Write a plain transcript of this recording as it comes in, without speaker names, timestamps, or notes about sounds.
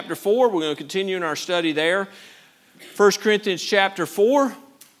chapter 4. We're going to continue in our study there. 1 Corinthians chapter 4.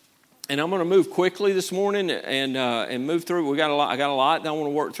 And I'm going to move quickly this morning and move through. I got a lot that I want to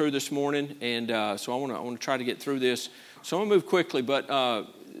work through this morning, and so I want to try to get through this. So I'm going to move quickly, but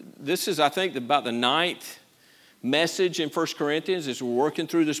this is, I think, about the 9th message in 1 Corinthians as we're working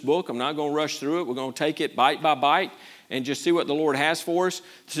through this book. I'm not going to rush through it. We're going to take it bite by bite and just see what the Lord has for us.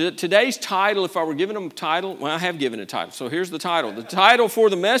 Today's title, if I were giving them a title, well, I have given a title. So here's the title. The title for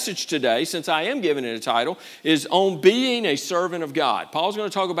the message today, since I am giving it a title, is On Being a Servant of God. Paul's going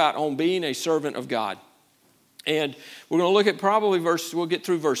to talk about on being a servant of God. And we're going to look at we'll get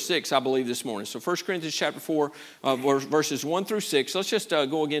through verse 6, I believe, this morning. So 1 Corinthians chapter 4, verses 1 through 6. Let's just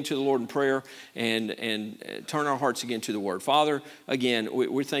go again to the Lord in prayer and turn our hearts again to the Word. Father, again,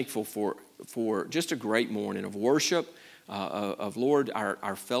 we're thankful for just a great morning of worship, of Lord,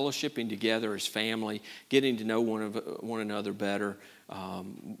 our fellowshipping together as family, getting to know one another better.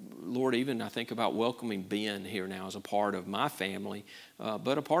 Lord, even I think about welcoming Ben here now as a part of my family,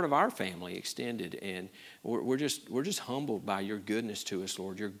 but a part of our family extended. And we're just humbled by your goodness to us,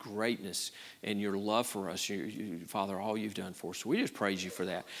 Lord, your greatness and your love for us, Father, all you've done for us. So we just praise you for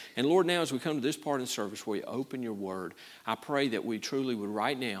that. And Lord, now as we come to this part of the service where you open your word, I pray that we truly would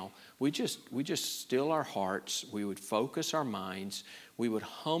right now, we just still our hearts, we would focus our minds, we would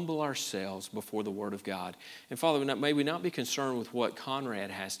humble ourselves before the Word of God. And Father, may we not be concerned with what Conrad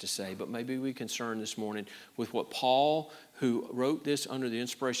has to say, but maybe we concerned this morning with what Paul, who wrote this under the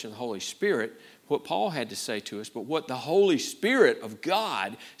inspiration of the Holy Spirit, what Paul had to say to us, but what the Holy Spirit of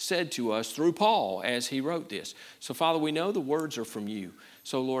God said to us through Paul as he wrote this. So Father, we know the words are from you.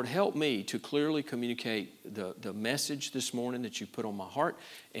 So Lord, help me to clearly communicate the message this morning that you put on my heart.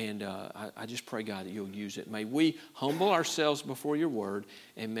 And I just pray, God, that you'll use it. May we humble ourselves before your word,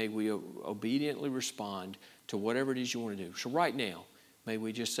 and may we obediently respond to whatever it is you want to do. So right now, may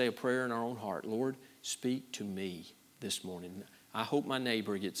we just say a prayer in our own heart. Lord, speak to me this morning. I hope my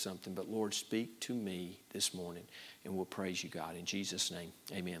neighbor gets something, but Lord, speak to me this morning. And we'll praise you, God. In Jesus' name,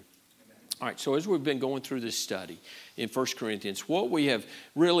 amen. All right, so as we've been going through this study in 1 Corinthians, what we have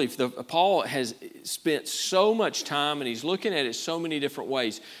really, Paul has spent so much time and he's looking at it so many different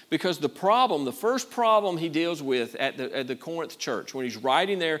ways, because the first problem he deals with at the Corinth church, when he's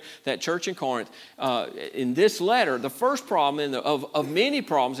writing there, that church in Corinth, in this letter, the first problem of many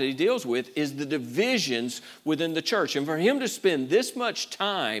problems that he deals with is the divisions within the church. And for him to spend this much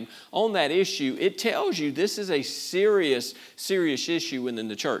time on that issue, it tells you this is a serious issue within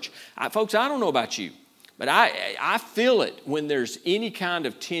the church. Folks, I don't know about you, but I feel it when there's any kind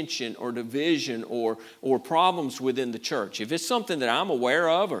of tension or division or problems within the church. If it's something that I'm aware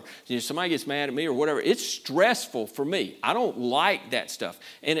of, or somebody gets mad at me or whatever, it's stressful for me. I don't like that stuff.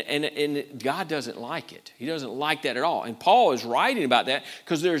 And God doesn't like it. He doesn't like that at all. And Paul is writing about that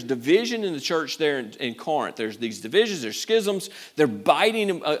because there's division in the church there in Corinth. There's these divisions, there's schisms. They're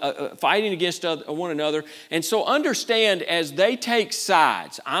fighting against one another. And so understand, as they take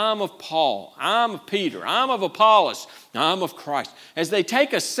sides, I'm of Paul, I'm of Peter, I'm of Apollos, I'm of Christ. As they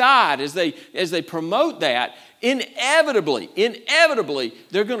take a side, as they promote that, inevitably,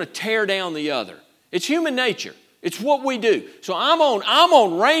 they're going to tear down the other. It's human nature. It's what we do. So I'm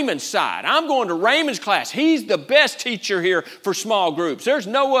on Raymond's side. I'm going to Raymond's class. He's the best teacher here for small groups. There's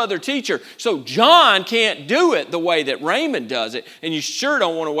no other teacher. So John can't do it the way that Raymond does it. And you sure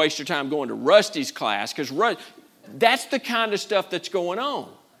don't want to waste your time going to Rusty's class, because that's the kind of stuff that's going on.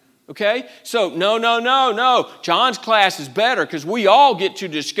 Okay? So, no. John's class is better because we all get to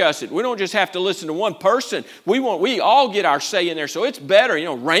discuss it. We don't just have to listen to one person. We all get our say in there. So it's better.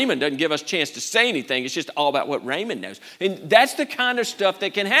 Raymond doesn't give us a chance to say anything. It's just all about what Raymond knows. And that's the kind of stuff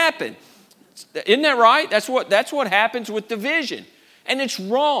that can happen. Isn't that right? That's what happens with division. And it's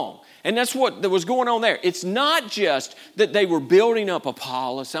wrong. And that's what was going on there. It's not just that they were building up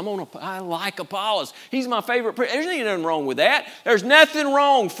Apollos. I like Apollos. He's my favorite preacher. There's nothing wrong with that. There's nothing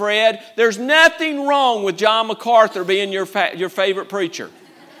wrong, Fred. There's nothing wrong with John MacArthur being your favorite preacher.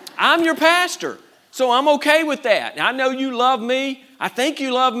 I'm your pastor, so I'm okay with that. I know you love me. I think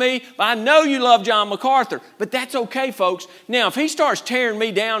you love me, but I know you love John MacArthur. But that's okay, folks. Now, if he starts tearing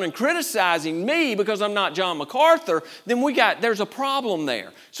me down and criticizing me because I'm not John MacArthur, then there's a problem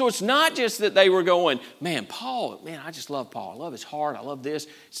there. So it's not just that they were going, Paul, I just love Paul. I love his heart. I love this.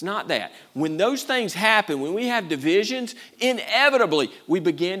 It's not that. When those things happen, when we have divisions, inevitably we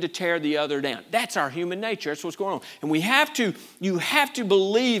begin to tear the other down. That's our human nature. That's what's going on. And you have to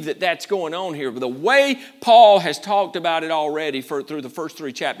believe that that's going on here. But the way Paul has talked about it already through the first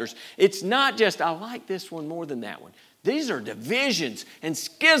 3 chapters, it's not just, I like this one more than that one. These are divisions and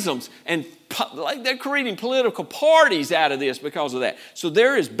schisms, and like they're creating political parties out of this because of that. So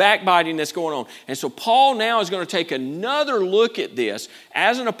there is backbiting that's going on. And so Paul now is going to take another look at this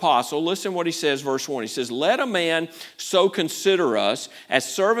as an apostle. Listen what he says, verse 1. He says, let a man so consider us as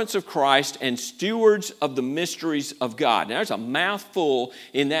servants of Christ and stewards of the mysteries of God. Now there's a mouthful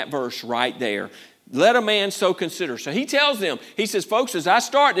in that verse right there. Let a man so consider. So he tells them, he says, folks, as I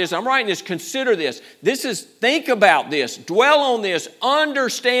start this, I'm writing this, consider this. This is, think about this, dwell on this,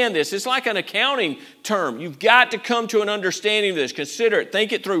 understand this. It's like an accounting term. You've got to come to an understanding of this. Consider it,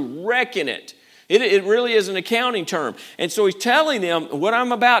 think it through, reckon it. It really is an accounting term. And so he's telling them, what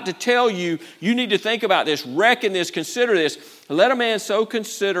I'm about to tell you, you need to think about this, reckon this, consider this. Let a man so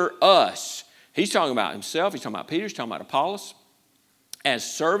consider us. He's talking about himself. He's talking about Peter. He's talking about Apollos. As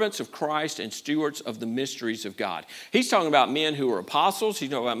servants of Christ and stewards of the mysteries of God. He's talking about men who are apostles. He's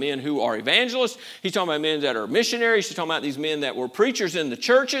talking about men who are evangelists. He's talking about men that are missionaries. He's talking about these men that were preachers in the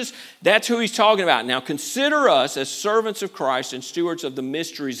churches. That's who he's talking about. Now consider us as servants of Christ and stewards of the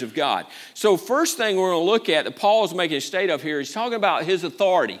mysteries of God. So first thing we're going to look at that Paul is making a state of here, he's talking about his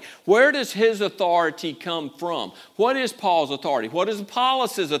authority. Where does his authority come from? What is Paul's authority? What is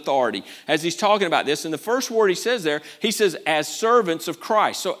Apollos' authority? As he's talking about this, and the first word he says there, he says as servants of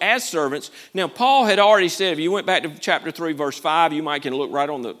Christ. So as servants, now Paul had already said, if you went back to chapter 3, verse 5, you might can look right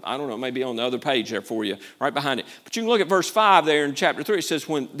on the, I don't know, maybe on the other page there for you, right behind it. But you can look at verse 5 there in chapter 3. It says,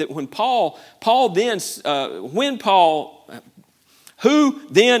 who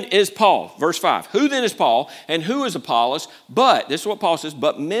then is Paul? Verse 5. Who then is Paul and who is Apollos? But, this is what Paul says,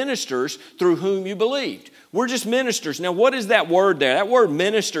 but ministers through whom you believed. We're just ministers. Now, what is that word there? That word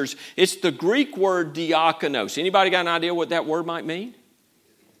ministers, it's the Greek word diakonos. Anybody got an idea what that word might mean?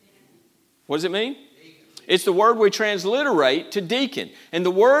 What does it mean? It's the word we transliterate to deacon. And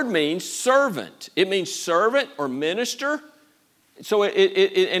the word means servant. It means servant or minister. So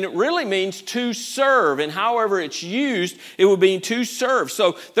it really means to serve, and however it's used, it would mean to serve.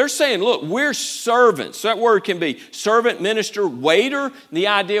 So they're saying, look, we're servants. So that word can be servant, minister, waiter. The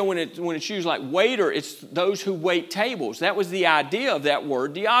idea when it's used like waiter, it's those who wait tables. That was the idea of that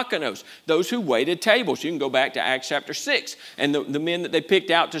word diakonos, those who waited tables. You can go back to Acts chapter 6, and the men that they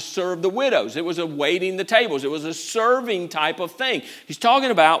picked out to serve the widows. It was a waiting the tables. It was a serving type of thing. He's talking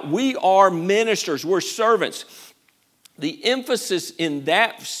about we are ministers. We're servants. The emphasis in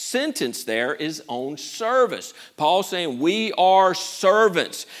that sentence there is on service. Paul's saying we are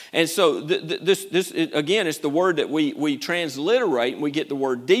servants. And so this again, it's the word that we transliterate and we get the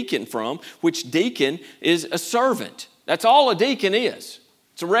word deacon from, which deacon is a servant. That's all a deacon is.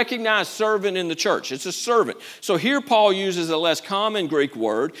 It's a recognized servant in the church. It's a servant. So here Paul uses a less common Greek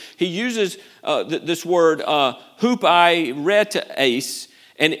word. He uses this word hupairetaes.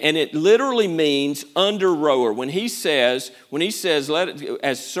 And it literally means under rower. When he says,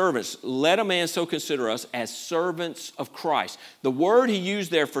 as servants, let a man so consider us as servants of Christ. The word he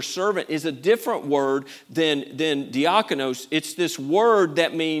used there for servant is a different word than diakonos. It's this word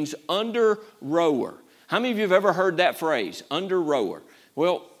that means under rower. How many of you have ever heard that phrase, under rower?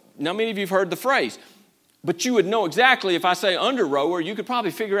 Well, not many of you have heard the phrase. But you would know exactly, if I say under rower, you could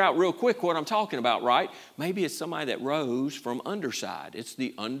probably figure out real quick what I'm talking about, right? Maybe it's somebody that rows from underside. It's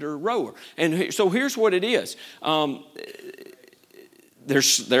the under rower. And so here's what it is.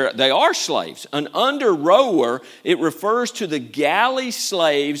 They are slaves. An under rower, it refers to the galley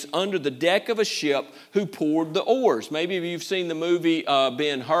slaves under the deck of a ship who poured the oars. Maybe you've seen the movie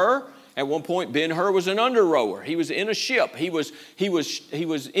Ben-Hur. At one point, Ben-Hur was an under rower. He was in a ship. He was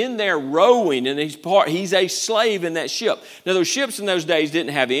in there rowing, and he's a slave in that ship. Now, those ships in those days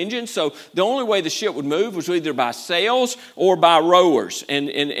didn't have engines, so the only way the ship would move was either by sails or by rowers.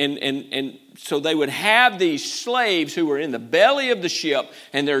 And so they would have these slaves who were in the belly of the ship,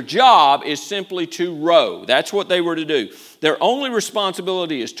 and their job is simply to row. That's what they were to do. Their only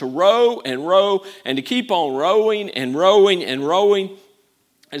responsibility is to row and to keep on rowing and rowing and rowing,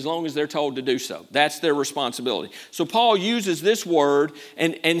 as long as they're told to do so. That's their responsibility. So Paul uses this word,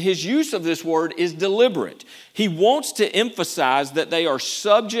 and his use of this word is deliberate. He wants to emphasize that they are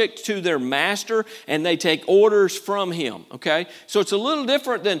subject to their master and they take orders from him, okay? So it's a little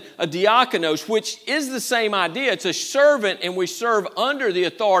different than a diakonos, which is the same idea. It's a servant, and we serve under the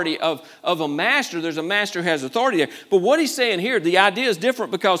authority of a master. There's a master who has authority there. But what he's saying here, the idea is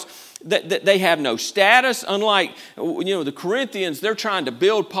different because that they have no status. Unlike, the Corinthians, they're trying to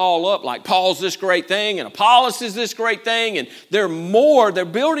build Paul up like Paul's this great thing and Apollos is this great thing, and they're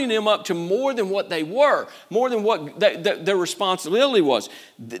building him up to more than what they were, more than what their responsibility was.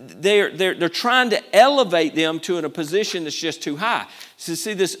 They're trying to elevate them to a position that's just too high. So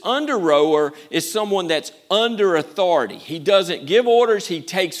see, this under rower is someone that's under authority. He doesn't give orders, he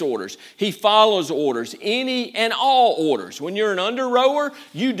takes orders. He follows orders, any and all orders. When you're an under rower,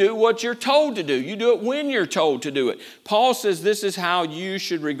 you do what you're told to do. You do it when you're told to do it. Paul says this is how you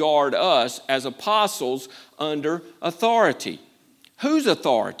should regard us as apostles under authority. Whose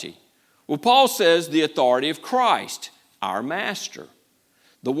authority? Well, Paul says the authority of Christ, our master,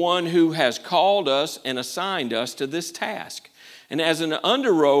 the one who has called us and assigned us to this task. And as an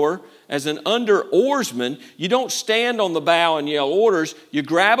under rower, as an under oarsman, you don't stand on the bow and yell orders. You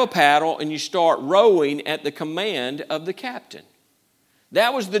grab a paddle and you start rowing at the command of the captain.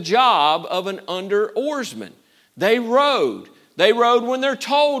 That was the job of an under oarsman. They rowed. They rowed when they're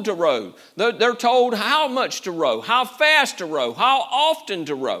told to row. They're told how much to row, how fast to row, how often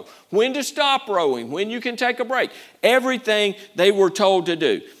to row, when to stop rowing, when you can take a break. Everything they were told to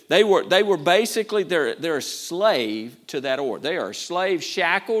do. They were basically, they're a slave to that oar. They are a slave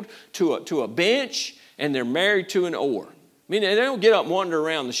shackled to a bench, and they're married to an oar. I mean, they don't get up and wander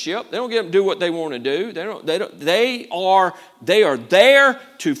around the ship. They don't get up and do what they want to do. They are there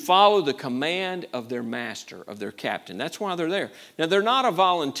to follow the command of their master, of their captain. That's why they're there. Now, they're not a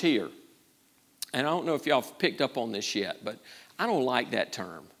volunteer. And I don't know if y'all have picked up on this yet, but I don't like that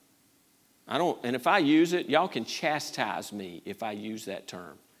term. And if I use it, y'all can chastise me if I use that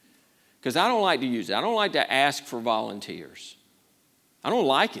term. Because I don't like to use it. I don't like to ask for volunteers. I don't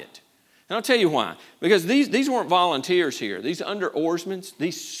like it. And I'll tell you why. Because these weren't volunteers here. These under oarsmen,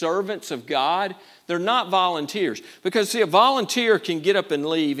 these servants of God, they're not volunteers. Because, see, a volunteer can get up and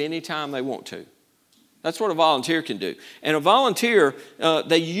leave anytime they want to. That's what a volunteer can do. And a volunteer,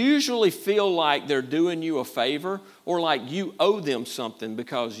 they usually feel like they're doing you a favor or like you owe them something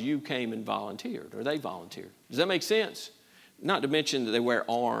because you came and volunteered or they volunteered. Does that make sense? Not to mention that they wear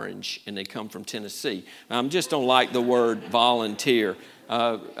orange and they come from Tennessee. I just don't like the word volunteer.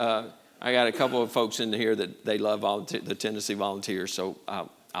 I got a couple of folks in here that they love the Tennessee Volunteers, so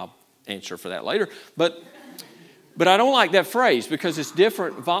I'll answer for that later. But I don't like that phrase because it's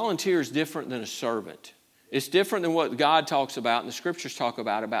different. Volunteer is different than a servant. It's different than what God talks about and the Scriptures talk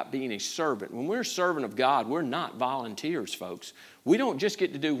about being a servant. When we're a servant of God, we're not volunteers, folks. We don't just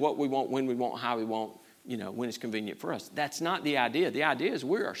get to do what we want, when we want, how we want, when it's convenient for us. That's not the idea. The idea is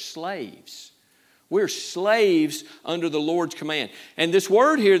we are slaves. We're slaves under the Lord's command. And this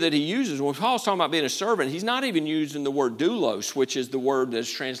word here that he uses, when Paul's talking about being a servant, he's not even using the word doulos, which is the word that's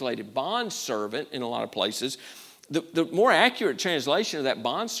translated bondservant in a lot of places. The more accurate translation of that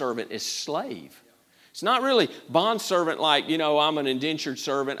bondservant is slave. It's not really bondservant like, I'm an indentured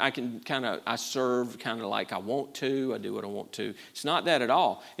servant. I serve kind of like I want to. I do what I want to. It's not that at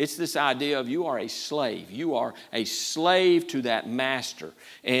all. It's this idea of you are a slave. You are a slave to that master.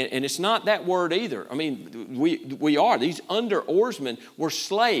 And it's not that word either. I mean, we are. These under oarsmen were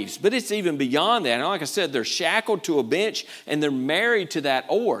slaves. But it's even beyond that. And like I said, they're shackled to a bench and they're married to that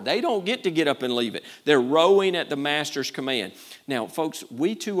oar. They don't get up and leave it. They're rowing at the master's command. Now, folks,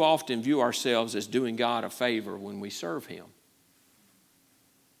 we too often view ourselves as doing God a favor when we serve Him.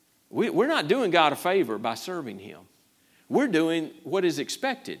 We're not doing God a favor by serving Him. We're doing what is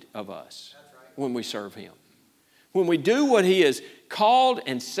expected of us when we serve Him. When we do what He has called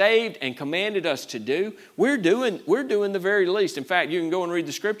and saved and commanded us to do, we're doing the very least. In fact, you can go and read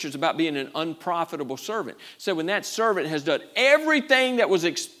the Scriptures about being an unprofitable servant. So when that servant has done everything that was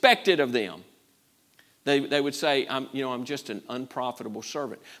expected of them, they would say, I'm just an unprofitable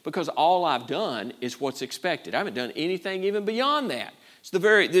servant because all I've done is what's expected. I haven't done anything even beyond that. It's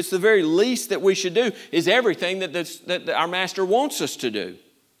the very least that we should do is everything that our master wants us to do.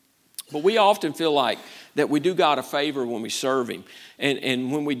 But we often feel like that we do God a favor when we serve Him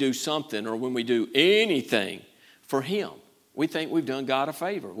and when we do something or when we do anything for Him. We think we've done God a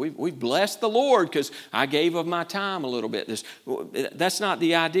favor. We've blessed the Lord because I gave of my time a little bit. That's not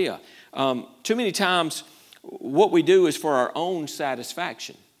the idea. Too many times what we do is for our own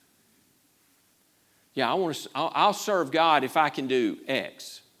satisfaction. Yeah, I'll serve God if I can do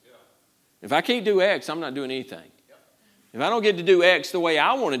X. If I can't do X, I'm not doing anything. If I don't get to do X the way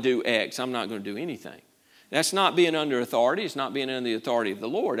I want to do X, I'm not going to do anything. That's not being under authority. It's not being under the authority of the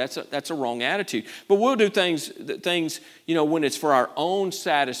Lord. That's a wrong attitude. But we'll do things, when it's for our own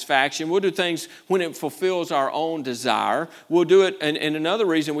satisfaction. We'll do things when it fulfills our own desire. We'll do it, and another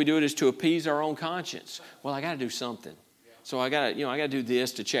reason we do it is to appease our own conscience. Well, I got to do something. So I got to do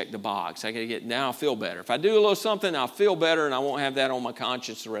this to check the box. Now I feel better. If I do a little something, I'll feel better and I won't have that on my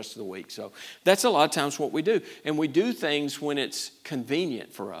conscience the rest of the week. So that's a lot of times what we do. And we do things when it's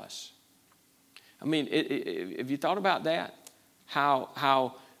convenient for us. I mean, have you thought about that?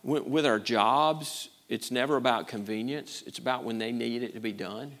 How with our jobs, it's never about convenience. It's about when they need it to be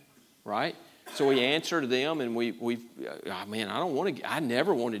done, right? So we answer to them, and I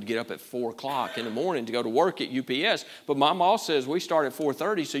never wanted to get up at 4 o'clock in the morning to go to work at UPS, but my boss says we start at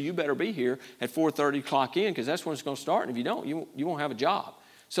 4:30, so you better be here at 4:30, clock in, because that's when it's going to start, and if you don't, you won't have a job.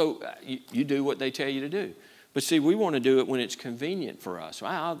 So you do what they tell you to do. But see, we want to do it when it's convenient for us.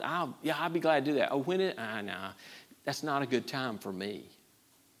 I'll be glad to do that. Oh, that's not a good time for me.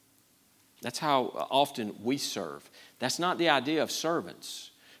 That's how often we serve. That's not the idea of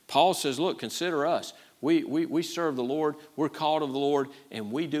servants. Paul says, look, consider us. We serve the Lord. We're called of the Lord, and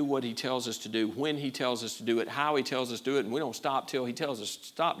we do what he tells us to do, when he tells us to do it, how he tells us to do it, and we don't stop till he tells us to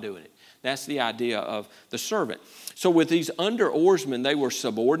stop doing it. That's the idea of the servant. So with these under oarsmen, they were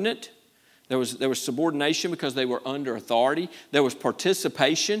subordinate. There was subordination because they were under authority. There was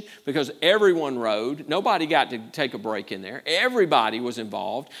participation because everyone rowed. Nobody got to take a break in there. Everybody was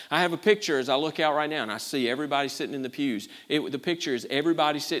involved. I have a picture as I look out right now, and I see everybody sitting in the pews. The picture is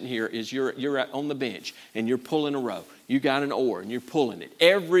everybody sitting here is you're on the bench, and you're pulling a row. You got an oar, and you're pulling it.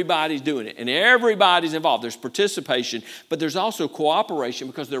 Everybody's doing it, and everybody's involved. There's participation, but there's also cooperation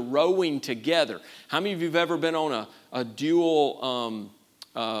because they're rowing together. How many of you have ever been on a dual...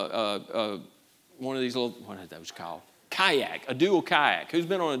 one of these little, what are those called? Kayak, a dual kayak. Who's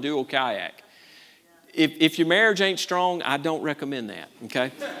been on a dual kayak? If your marriage ain't strong, I don't recommend that,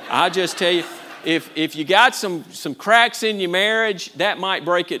 okay? I just tell you, if you got some cracks in your marriage, that might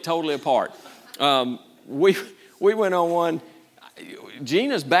break it totally apart. We went on one.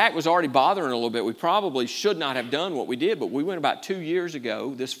 Gina's back was already bothering a little bit. We probably should not have done what we did, but we went about 2 years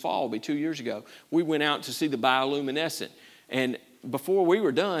ago. This fall will be 2 years ago. We went out to see the bioluminescent. And before we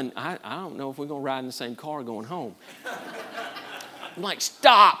were done, I don't know if we're going to ride in the same car going home. I'm like,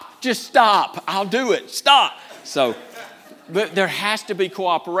 stop. Just stop. I'll do it. Stop. So, but there has to be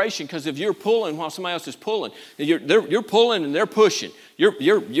cooperation, because if you're pulling while somebody else is pulling, you're pulling and they're pushing.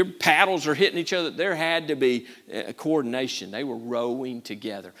 Your paddles are hitting each other. There had to be coordination. They were rowing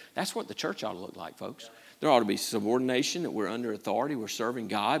together. That's what the church ought to look like, folks. There ought to be subordination, that we're under authority. We're serving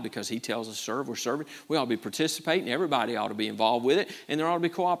God because he tells us to serve. We're serving. We ought to be participating. Everybody ought to be involved with it. And there ought to be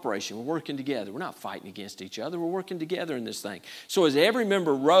cooperation. We're working together. We're not fighting against each other. We're working together in this thing. So as every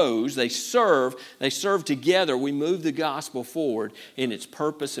member rows, they serve together. We move the gospel forward in its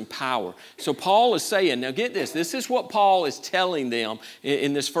purpose and power. So Paul is saying, now get this. This is what Paul is telling them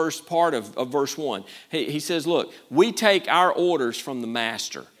in this first part of verse 1. He says, look, we take our orders from the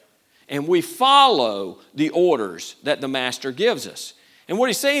master, and we follow the orders that the master gives us. And what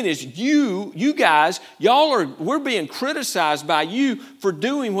he's saying is, you guys, we're being criticized by you for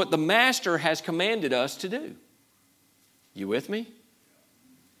doing what the master has commanded us to do. You with me?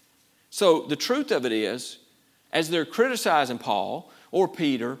 So the truth of it is, as they're criticizing Paul or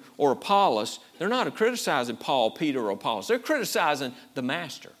Peter or Apollos, they're not criticizing Paul, Peter, or Apollos. They're criticizing the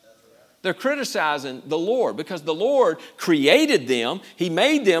master. They're criticizing the Lord, because the Lord created them, he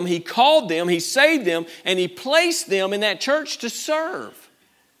made them, he called them, he saved them, and he placed them in that church to serve.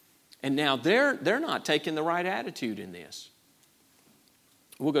 And now they're not taking the right attitude in this.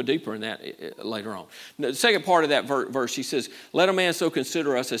 We'll go deeper in that later on. The second part of that verse, he says, let a man so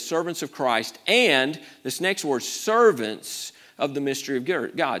consider us as servants of Christ, and this next word, servants of the mystery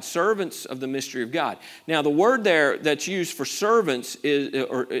of God. Servants of the mystery of God. Now, the word there that's used for servants is,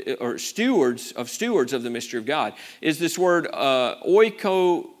 or stewards of the mystery of God, is this word oikonomos.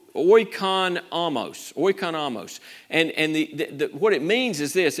 And what it means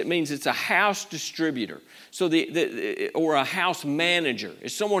is this. It means it's a house distributor. So or a house manager.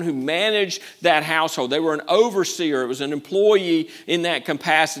 It's someone who managed that household. They were an overseer. It was an employee in that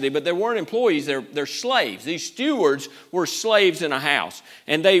capacity. But they weren't employees. They're slaves. These stewards were slaves in a house.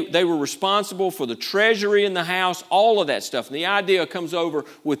 And they were responsible for the treasury in the house, all of that stuff. And the idea comes over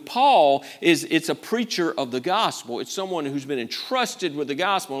with Paul is it's a preacher of the gospel. It's someone who's been entrusted with the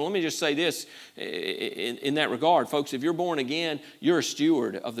gospel. And let me just say this in that regard, folks. If you're born again, you're a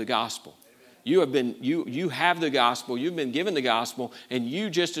steward of the gospel. You have the gospel, you've been given the gospel, and you,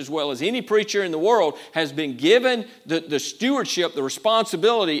 just as well as any preacher in the world, has been given the stewardship, the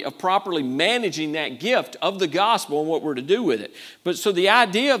responsibility of properly managing that gift of the gospel and what we're to do with it. But so the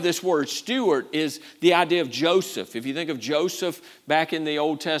idea of this word steward is the idea of Joseph. If you think of Joseph back in the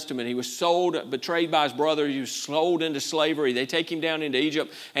Old Testament, he was sold, betrayed by his brother, he was sold into slavery. They take him down into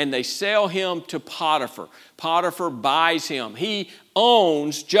Egypt and they sell him to Potiphar. Potiphar buys him. He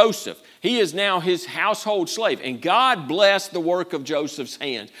owns Joseph. He is now his household slave. And God blessed the work of Joseph's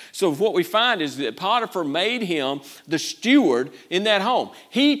hands. So what we find is that Potiphar made him the steward in that home.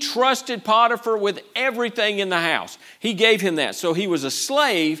 He trusted Potiphar with everything in the house. He gave him that. So he was a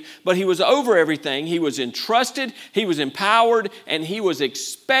slave, but he was over everything. He was entrusted, he was empowered, and he was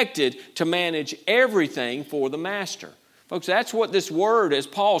expected to manage everything for the master. Folks, that's what this word, as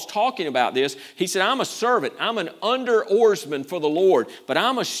Paul's talking about this, he said, I'm a servant. I'm an under-oarsman for the Lord, but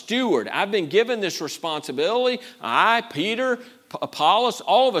I'm a steward. I've been given this responsibility. I, Peter, Apollos,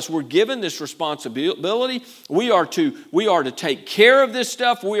 all of us were given this responsibility. We are to take care of this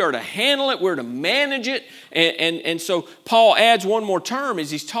stuff. We are to handle it. We're to manage it. And so Paul adds one more term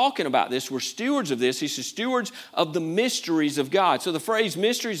as he's talking about this. We're stewards of this. He says stewards of the mysteries of God. So the phrase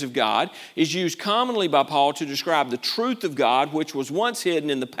mysteries of God is used commonly by Paul to describe the truth of God, which was once hidden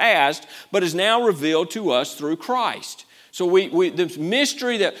in the past, but is now revealed to us through Christ. So this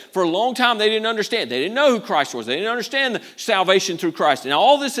mystery that for a long time they didn't understand. They didn't know who Christ was. They didn't understand the salvation through Christ. And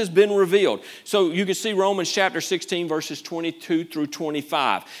all this has been revealed. So you can see Romans chapter 16, verses 22 through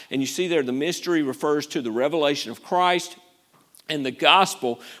 25. And you see there the mystery refers to the revelation of Christ and the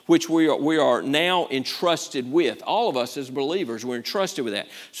gospel, which we are now entrusted with. All of us as believers, we're entrusted with that.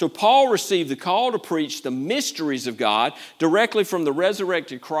 So Paul received the call to preach the mysteries of God directly from the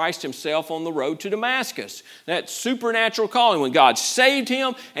resurrected Christ himself on the road to Damascus. That supernatural calling when God saved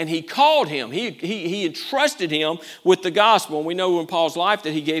him and he called him. He entrusted him with the gospel. And we know in Paul's life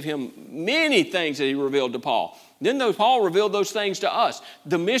that he gave him many things that he revealed to Paul. Then Paul revealed those things to us.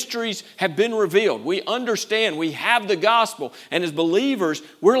 The mysteries have been revealed. We understand. We have the gospel. And as believers,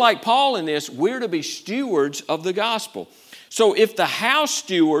 we're like Paul in this. We're to be stewards of the gospel. So if the house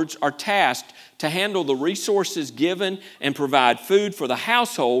stewards are tasked to handle the resources given and provide food for the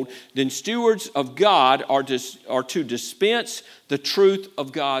household, then stewards of God are to dispense the truth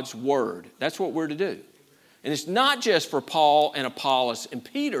of God's word. That's what we're to do. And it's not just for Paul and Apollos and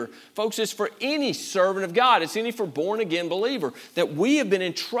Peter. Folks, it's for any servant of God. It's any for born-again believer that we have been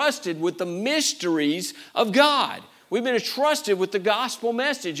entrusted with the mysteries of God. We've been entrusted with the gospel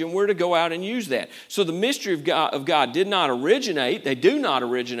message, and we're to go out and use that. So the mystery of God did not originate. They do not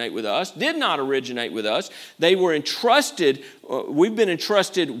originate with us, did not originate with us. They were entrusted. We've been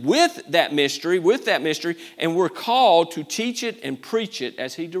entrusted with that mystery, and we're called to teach it and preach it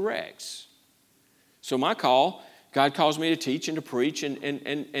as He directs. So my call, God calls me to teach and to preach and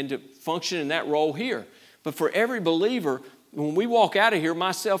to function in that role here. But for every believer, when we walk out of here,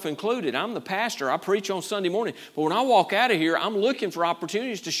 myself included, I'm the pastor, I preach on Sunday morning. But when I walk out of here, I'm looking for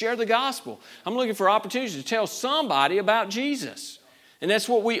opportunities to share the gospel. I'm looking for opportunities to tell somebody about Jesus. And that's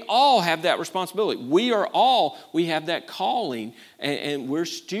what we all have that responsibility. We have that calling, and we're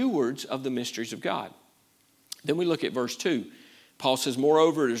stewards of the mysteries of God. Then we look at verse 2. Paul says,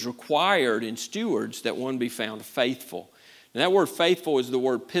 moreover, it is required in stewards that one be found faithful. And that word faithful is the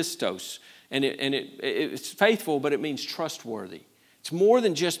word pistos. And it's faithful, but it means trustworthy. It's more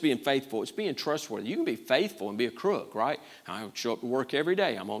than just being faithful. It's being trustworthy. You can be faithful and be a crook, right? I show up to work every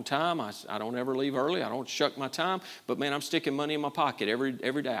day. I'm on time. I don't ever leave early. I don't shuck my time. But, man, I'm sticking money in my pocket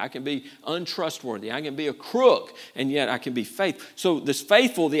every day. I can be untrustworthy. I can be a crook, and yet I can be faithful. So this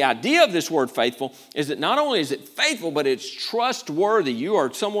faithful, the idea of this word faithful is that not only is it faithful, but it's trustworthy. You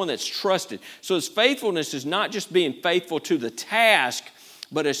are someone that's trusted. So this faithfulness is not just being faithful to the task,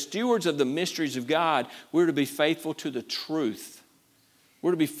 but as stewards of the mysteries of God, we're to be faithful to the truth. We're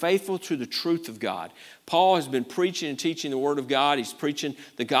to be faithful to the truth of God. Paul has been preaching and teaching the Word of God. He's preaching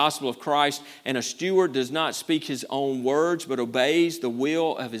the gospel of Christ. And a steward does not speak his own words, but obeys the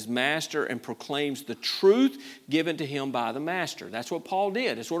will of his master and proclaims the truth given to him by the master. That's what Paul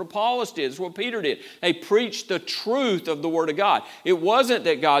did. That's what Apollos did. That's what Peter did. They preached the truth of the Word of God. It wasn't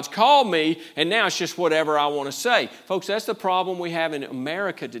that God's called me and now it's just whatever I want to say. Folks, that's the problem we have in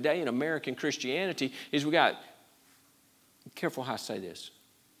America today, in American Christianity, is we got... Careful how I say this.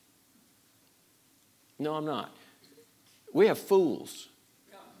 No, I'm not. We have fools.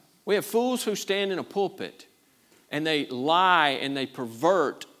 We have fools who stand in a pulpit and they lie and they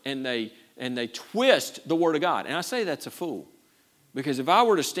pervert and they twist the Word of God. And I say that's a fool. Because if I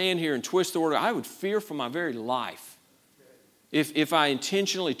were to stand here and twist the Word of God, I would fear for my very life. If I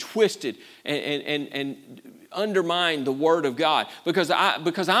intentionally twisted and undermine the Word of God. Because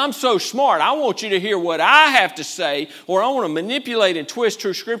I'm so smart, I want you to hear what I have to say, or I want to manipulate and twist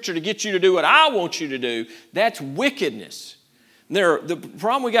true Scripture to get you to do what I want you to do. That's wickedness. The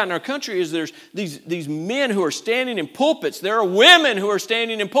problem we got in our country is there's these men who are standing in pulpits. There are women who are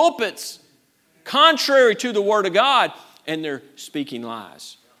standing in pulpits contrary to the Word of God, and they're speaking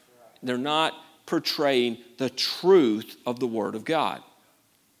lies. They're not portraying the truth of the Word of God.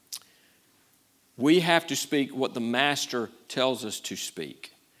 We have to speak what the Master tells us to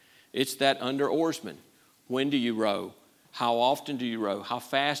speak. It's that under oarsman. When do you row? How often do you row? How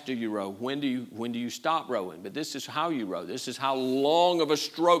fast do you row? When do you stop rowing? But this is how you row. This is how long of a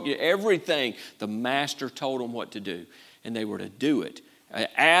stroke. Everything. The Master told them what to do. And they were to do it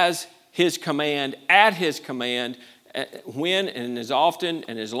as His command, at His command, when and as often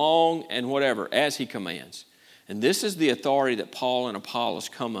and as long and whatever, as He commands. And this is the authority that Paul and Apollos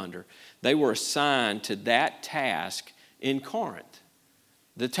come under. They were assigned to that task in Corinth.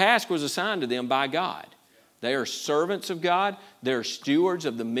 The task was assigned to them by God. They are servants of God. They're stewards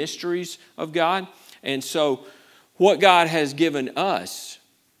of the mysteries of God. And so what God has given us,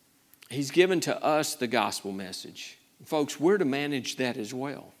 He's given to us the gospel message. Folks, we're to manage that as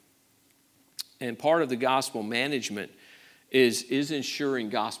well. And part of the gospel management is ensuring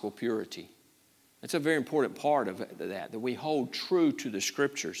gospel purity. That's a very important part of that we hold true to the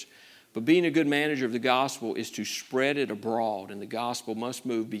Scriptures. But being a good manager of the gospel is to spread it abroad, and the gospel must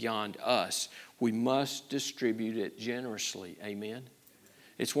move beyond us. We must distribute it generously. Amen?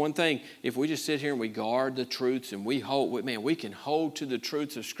 It's one thing if we just sit here and we guard the truths and we can hold to the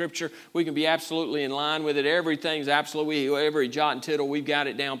truths of Scripture. We can be absolutely in line with it. Everything's absolutely, every jot and tittle, we've got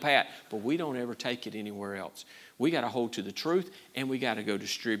it down pat. But we don't ever take it anywhere else. We got to hold to the truth, and we got to go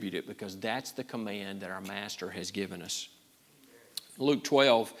distribute it, because that's the command that our Master has given us. Luke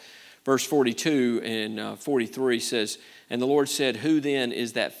 12, verse 42 and 43 says, "And the Lord said, Who then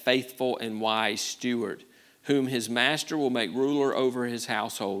is that faithful and wise steward, whom his master will make ruler over his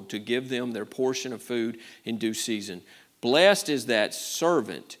household, to give them their portion of food in due season? Blessed is that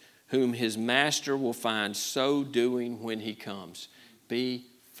servant whom his master will find so doing when he comes." Be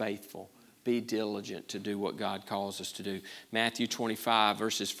faithful. Be diligent to do what God calls us to do. Matthew 25,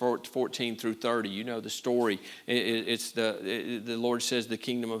 verses 14 through 30. You know the story. The Lord says the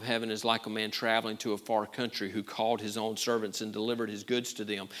kingdom of heaven is like a man traveling to a far country, who called his own servants and delivered his goods to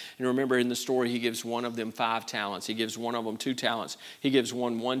them. And remember, in the story, he gives one of them 5 talents. He gives one of them 2 talents. He gives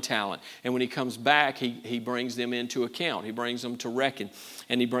one talent. And when he comes back, he brings them into account. He brings them to reckon.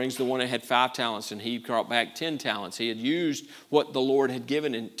 And he brings the one that had 5 talents, and he brought back 10 talents. He had used what the Lord had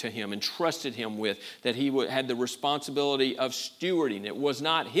given to him and trusted him with, that he had the responsibility of stewarding. It was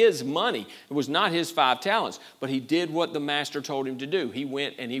not his money. It was not his 5 talents, but he did what the master told him to do. He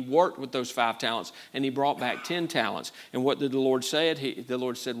went and he worked with those 5 talents, and he brought back 10 talents. And what did the Lord say? The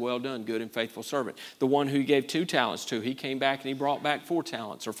Lord said, "Well done, good and faithful servant." The one who he gave 2 talents to, he came back and he brought back 4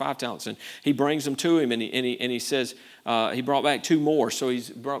 talents or 5 talents, and he brings them to him, and he says, he brought back 2 more. So he's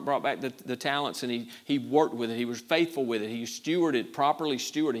brought back the talents, and he worked with it. He was faithful with it. He properly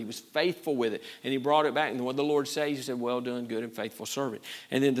stewarded. He was faithful with it. And he brought it back. And what did the Lord say? He said, "Well done, good and faithful servant."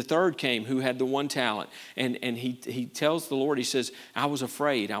 And then the third came, who had the 1 talent. And he tells the Lord, he says, "I was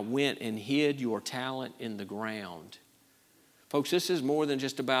afraid. I went and hid your talent in the ground." Folks, this is more than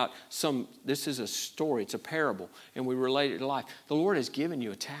just about this is a story. It's a parable. And we relate it to life. The Lord has given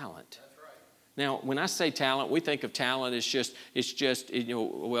you a talent. Now, when I say talent, we think of talent as just,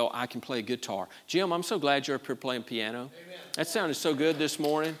 well, I can play a guitar. Jim, I'm so glad you're up here playing piano. Amen. That sounded so good this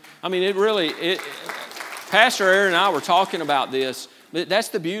morning. I mean, Pastor Aaron and I were talking about this. That's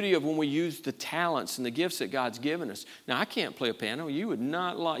the beauty of when we use the talents and the gifts that God's given us. Now, I can't play a piano. You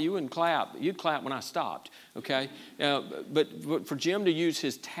wouldn't clap. You'd clap when I stopped, okay? But for Jim to use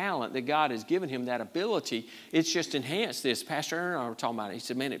his talent that God has given him, that ability, it's just enhanced this. Pastor Aaron and I were talking about it. He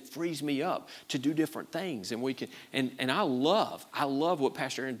said, "Man, it frees me up to do different things." And we can, and I love what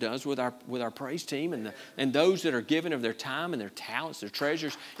Pastor Aaron does with our praise team and those that are giving of their time and their talents, their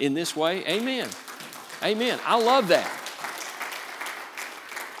treasures in this way. Amen. Amen. I love that.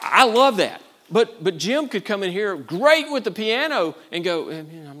 I love that. But Jim could come in here great with the piano and go,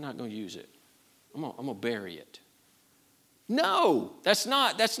 "I'm not going to use it. I'm going to bury it." No, that's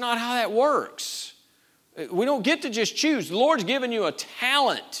not how that works. We don't get to just choose. The Lord's given you a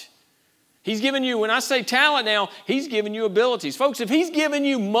talent. He's given you, when I say talent now, He's given you abilities. Folks, if He's given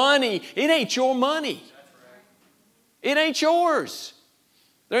you money, it ain't your money. It ain't yours.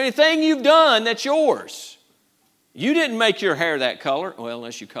 There ain't anything you've done that's yours. You didn't make your hair that color. Well,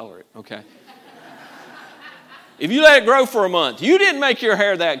 unless you color it, okay. If you let it grow for a month, you didn't make your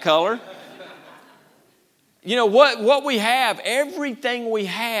hair that color. You know, what we have, everything we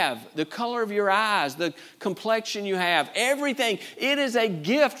have, the color of your eyes, the complexion you have, everything, it is a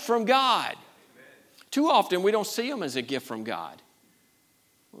gift from God. Too often we don't see them as a gift from God.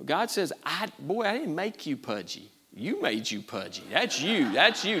 Well, God says, I didn't make you pudgy. You made you pudgy. That's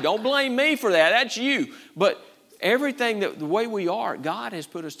you. Don't blame me for that. That's you. But everything, the way we are, God has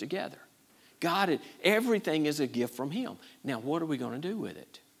put us together. Everything is a gift from Him. Now, what are we going to do with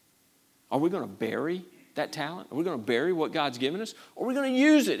it? Are we going to bury that talent? Are we going to bury what God's given us? Or are we going to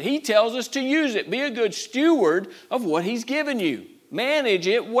use it? He tells us to use it. Be a good steward of what He's given you. Manage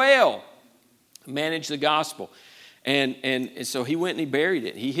it well. Manage the gospel. And so he went and he buried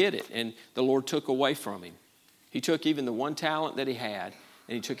it. He hid it. And the Lord took away from him. He took even the one talent that he had,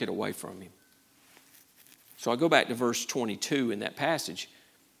 and He took it away from him. So I go back to verse 22 in that passage.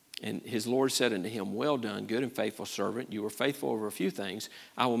 And his Lord said unto him, well done, good and faithful servant. You were faithful over a few things.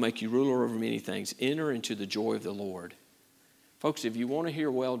 I will make you ruler over many things. Enter into the joy of the Lord. Folks, if you want to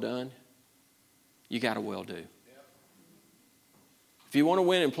hear well done, you got to well do. If you want to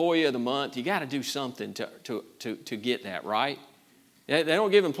win Employee of the Month, you got to do something to get that, right? They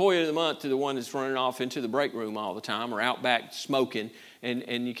don't give Employee of the Month to the one that's running off into the break room all the time or out back smoking,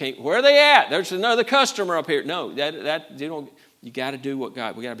 and you can't, where are they at? There's another customer up here. No, they don't. You got to do what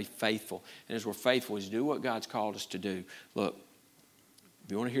God, we got to be faithful. And as we're faithful, is do what God's called us to do. Look,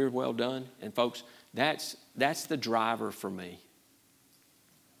 if you want to hear well done, and folks, that's the driver for me.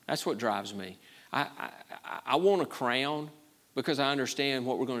 That's what drives me. I want a crown because I understand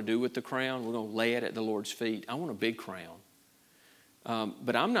what we're going to do with the crown. We're going to lay it at the Lord's feet. I want a big crown.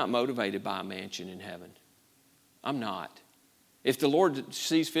 But I'm not motivated by a mansion in heaven. I'm not. If the Lord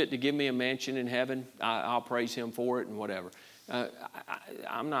sees fit to give me a mansion in heaven, I'll praise Him for it and whatever.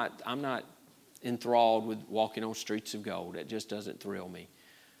 I'm not enthralled with walking on streets of gold. That just doesn't thrill me.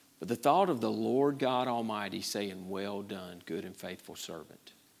 But the thought of the Lord God Almighty saying, well done, good and faithful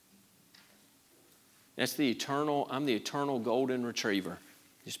servant. I'm the eternal golden retriever.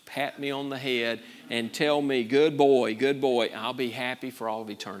 Just pat me on the head and tell me, good boy, good boy. I'll be happy for all of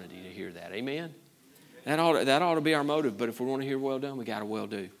eternity to hear that. Amen? That ought to be our motive. But if we want to hear well done, we got to well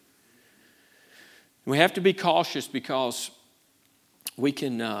do. We have to be cautious because we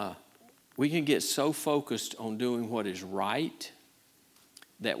can get so focused on doing what is right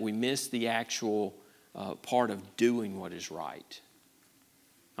that we miss the actual part of doing what is right.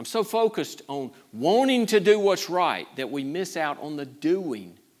 I'm so focused on wanting to do what's right that we miss out on the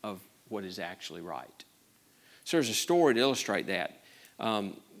doing of what is actually right. So there's a story to illustrate that.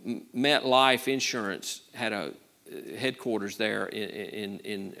 MetLife Insurance had a headquarters there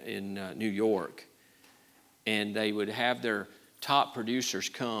in New York, and they would have their top producers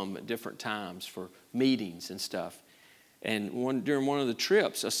come at different times for meetings and stuff. And during one of the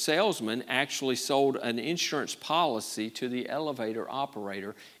trips, a salesman actually sold an insurance policy to the elevator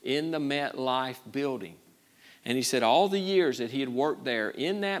operator in the MetLife building. And he said all the years that he had worked there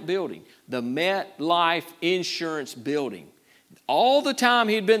in that building, the MetLife insurance building, all the time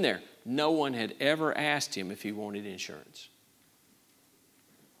he had been there, no one had ever asked him if he wanted insurance.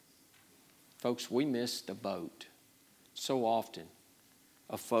 Folks, we miss the boat so often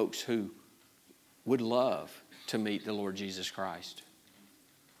of folks who would love to meet the Lord Jesus Christ.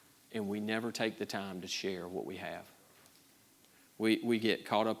 And we never take the time to share what we have. We get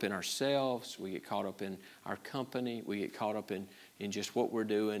caught up in ourselves. We get caught up in our company. We get caught up in just what we're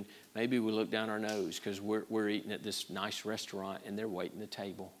doing. Maybe we look down our nose because we're eating at this nice restaurant and they're waiting the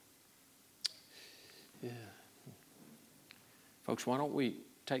table. Yeah. Folks, why don't we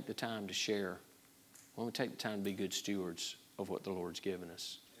take the time to share? Why don't we take the time to be good stewards of what the Lord's given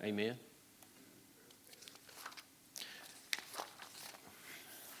us? Amen?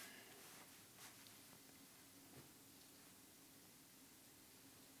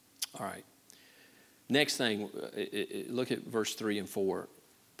 All right. Next thing, look at verse 3 and 4.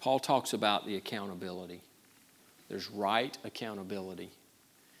 Paul talks about the accountability. There's right accountability.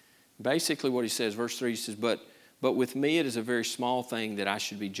 Basically what he says, verse 3, he says, But with me it is a very small thing that I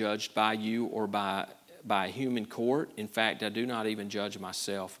should be judged by you or by a human court. In fact, I do not even judge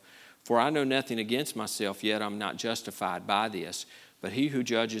myself. For I know nothing against myself, yet I'm not justified by this. But he who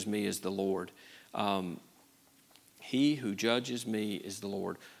judges me is the Lord. He who judges me is the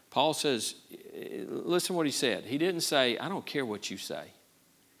Lord. Paul says, listen what he said. He didn't say, I don't care what you say.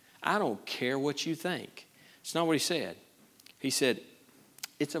 I don't care what you think. It's not what he said. He said,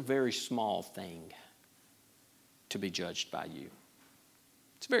 it's a very small thing to be judged by you.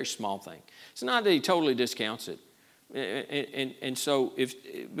 It's a very small thing. It's not that he totally discounts it. And so,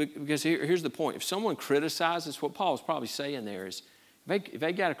 because here's the point. If someone criticizes, what Paul's probably saying there is, if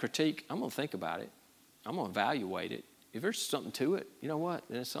they got a critique, I'm going to think about it. I'm going to evaluate it. If there's something to it, you know what?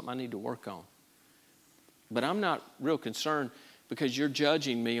 Then it's something I need to work on. But I'm not real concerned because you're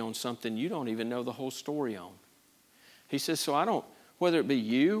judging me on something you don't even know the whole story on. He says, so I don't, whether it be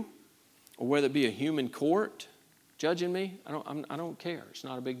you or whether it be a human court judging me, I don't care. It's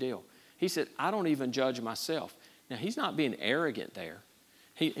not a big deal. He said, I don't even judge myself. Now, he's not being arrogant there.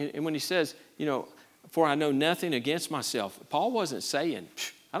 And when he says, for I know nothing against myself, Paul wasn't saying,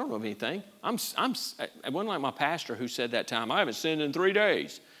 I don't know of anything. It wasn't like my pastor who said that time, I haven't sinned in 3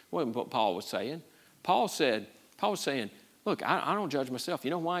 days. It wasn't what Paul was saying. Paul was saying, look, I don't judge myself.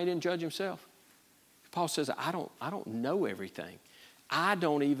 You know why he didn't judge himself? Paul says, I don't know everything. I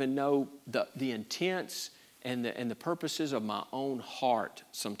don't even know the intents and the purposes of my own heart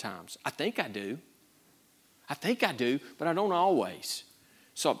sometimes. I think I do, but I don't always.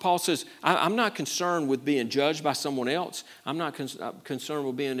 So Paul says, I'm not concerned with being judged by someone else. I'm not concerned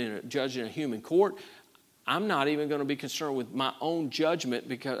with being judged in a human court. I'm not even going to be concerned with my own judgment,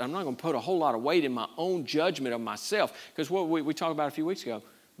 because I'm not going to put a whole lot of weight in my own judgment of myself. Because what we talked about a few weeks ago,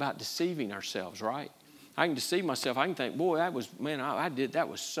 about deceiving ourselves, right? I can deceive myself. I can think, boy, I did, that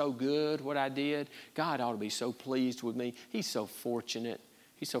was so good what I did. God ought to be so pleased with me. He's so fortunate.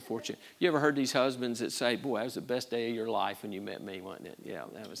 He's so fortunate. You ever heard these husbands that say, boy, that was the best day of your life when you met me, wasn't it? Yeah,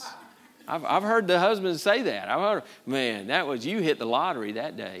 that was. I've heard the husbands say that. I've heard, man, you hit the lottery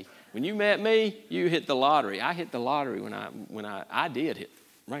that day. When you met me, you hit the lottery. I hit the lottery when I did hit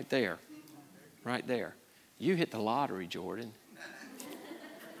right there. You hit the lottery, Jordan.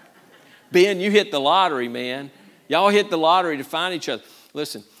 Ben, you hit the lottery, man. Y'all hit the lottery to find each other.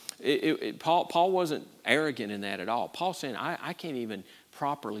 Listen, Paul wasn't arrogant in that at all. Paul's saying, I can't even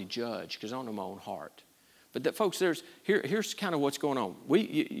properly judge because I don't know my own heart. But folks, here's kind of what's going on.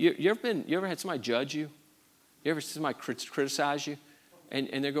 You ever had somebody judge you? You ever had somebody criticize you?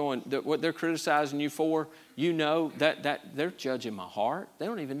 And they're going, what they're criticizing you for, that they're judging my heart. They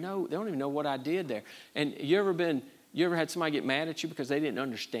don't even know what I did there. And you ever had somebody get mad at you because they didn't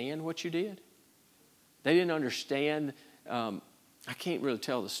understand what you did? They didn't understand. I can't really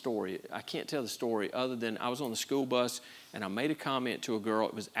tell the story. I can't tell the story other than I was on the school bus and I made a comment to a girl.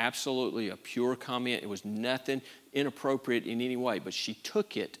 It was absolutely a pure comment. It was nothing inappropriate in any way, but she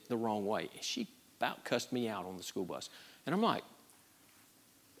took it the wrong way. And she about cussed me out on the school bus. And I'm like,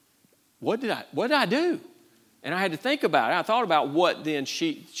 what did I do? And I had to think about it. I thought about what then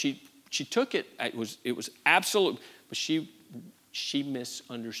she took it. It was absolute, but she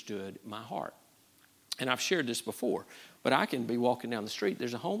misunderstood my heart. And I've shared this before, but I can be walking down the street.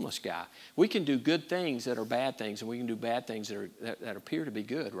 There's a homeless guy. We can do good things that are bad things, and we can do bad things that appear to be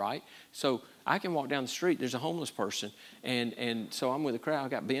good, right? So I can walk down the street. There's a homeless person, and so I'm with a crowd. I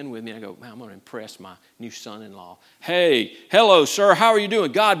got Ben with me. And I go, man, I'm going to impress my new son-in-law. Hey, hello, sir. How are you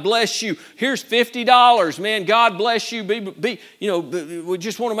doing? God bless you. Here's $50, man. God bless you. We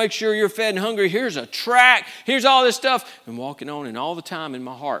just want to make sure you're fed and hungry. Here's a tract. Here's all this stuff. And walking on, and all the time in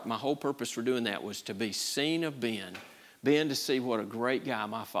my heart, my whole purpose for doing that was to be seen of Ben to see what a great guy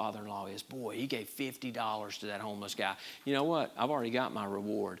my father-in-law is. Boy, he gave $50 to that homeless guy. You know what? I've already got my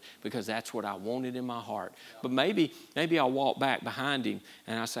reward because that's what I wanted in my heart. But maybe I'll walk back behind him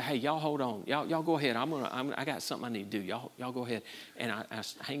and I say, hey, y'all hold on. Y'all go ahead. I got something I need to do. Y'all go ahead. And I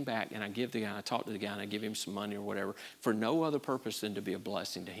hang back and I give the guy, I talk to the guy and I give him some money or whatever for no other purpose than to be a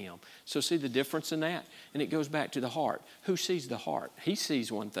blessing to him. So see the difference in that? And it goes back to the heart. Who sees the heart? He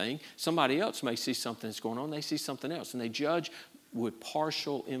sees one thing. Somebody else may see something that's going on. They see something else. And they judge with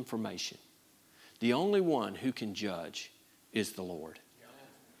partial information. The only one who can judge is the Lord.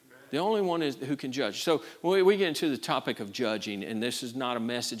 The only one who can judge. So when we get into the topic of judging, and this is not a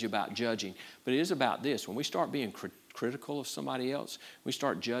message about judging, but it is about this. When we start being critical of somebody else, we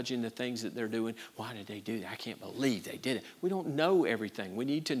start judging the things that they're doing. Why did they do that? I can't believe they did it. We don't know everything. We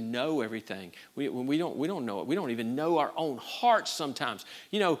need to know everything. We don't know it. We don't even know our own hearts sometimes.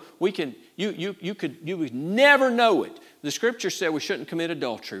 You would never know it. The scripture said we shouldn't commit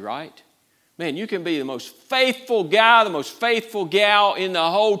adultery, right? Man, you can be the most faithful guy, the most faithful gal in the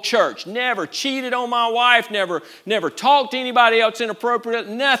whole church. Never cheated on my wife, never talked to anybody else inappropriate,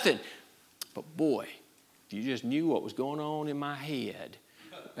 nothing. But boy, if you just knew what was going on in my head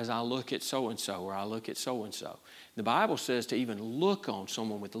as I look at so-and-so or I look at so-and-so. The Bible says to even look on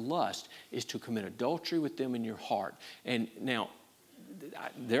someone with lust is to commit adultery with them in your heart. And now,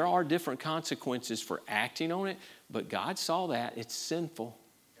 there are different consequences for acting on it, but God saw that. It's sinful.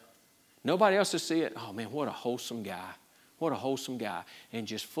 Nobody else will see it. Oh, man, what a wholesome guy. What a wholesome guy. And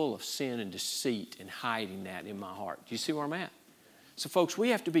just full of sin and deceit and hiding that in my heart. Do you see where I'm at? So, folks, we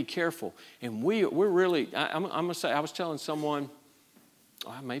have to be careful. And we're really, I'm going to say, I was telling someone,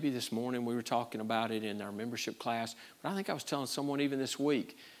 maybe this morning we were talking about it in our membership class, but I think I was telling someone even this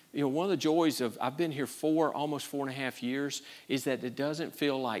week. One of the joys of, I've been here almost 4.5 years, is that it doesn't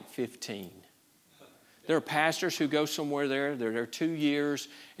feel like 15. There are pastors who go somewhere they're there 2 years,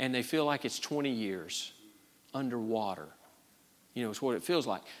 and they feel like it's 20 years underwater. It's what it feels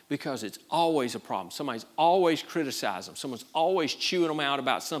like, because it's always a problem. Somebody's always criticizing them. Someone's always chewing them out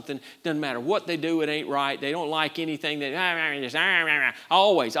about something. Doesn't matter what they do, it ain't right. They don't like anything.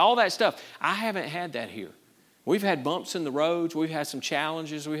 Always, all that stuff. I haven't had that here. We've had bumps in the roads. We've had some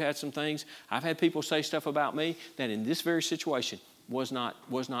challenges. We've had some things. I've had people say stuff about me that in this very situation was not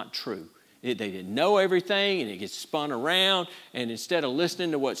true. They didn't know everything, and it gets spun around. And instead of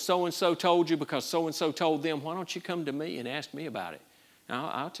listening to what so-and-so told you because so-and-so told them, why don't you come to me and ask me about it? Now,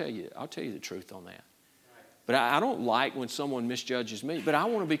 I'll tell you the truth on that. But I don't like when someone misjudges me. But I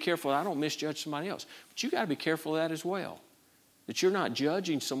want to be careful that I don't misjudge somebody else. But you got to be careful of that as well. That you're not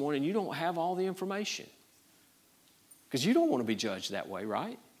judging someone and you don't have all the information. Because you don't want to be judged that way,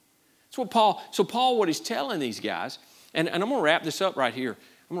 right? That's what Paul, what he's telling these guys, and I'm going to wrap this up right here.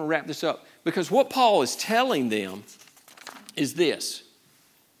 I'm going to wrap this up because what Paul is telling them is this.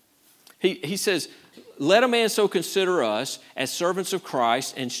 He says, let a man so consider us as servants of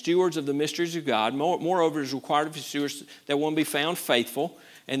Christ and stewards of the mysteries of God. Moreover, it is required of stewards that one be found faithful.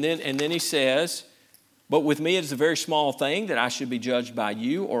 And then he says, but with me it is a very small thing that I should be judged by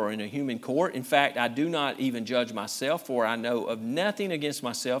you or in a human court. In fact, I do not even judge myself, for I know of nothing against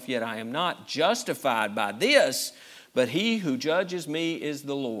myself, yet I am not justified by this. But he who judges me is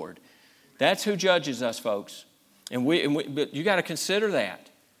the Lord. That's who judges us, folks. But you got to consider that.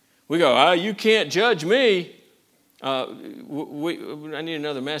 We go, you can't judge me. I need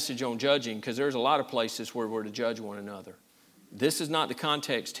another message on judging, because there's a lot of places where we're to judge one another. This is not the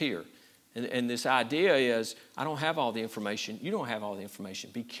context here. And this idea is, I don't have all the information. You don't have all the information.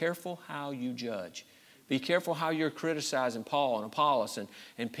 Be careful how you judge. Be careful how you're criticizing Paul and Apollos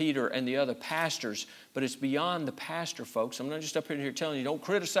and Peter and the other pastors. But it's beyond the pastor, folks. I'm not just up here telling you, don't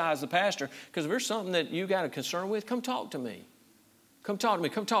criticize the pastor. Because if there's something that you got a concern with, come talk to me. Come talk to me.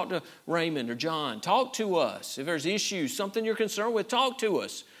 Come talk to Raymond or John. Talk to us. If there's issues, something you're concerned with, talk to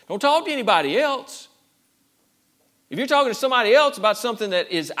us. Don't talk to anybody else. If you're talking to somebody else about something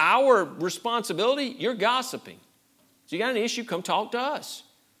that is our responsibility, you're gossiping. So you got an issue, come talk to us.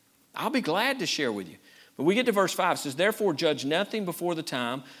 I'll be glad to share with you. But we get to verse 5. It says, therefore judge nothing before the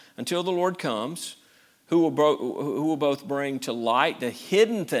time until the Lord comes, who will both bring to light the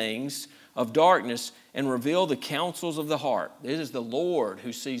hidden things of darkness and reveal the counsels of the heart. It is the Lord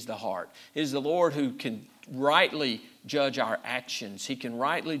who sees the heart. It is the Lord who can rightly judge our actions. He can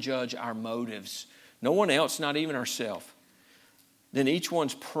rightly judge our motives. No one else, not even ourselves. Then each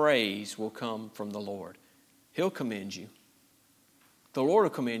one's praise will come from the Lord. He'll commend you. The Lord will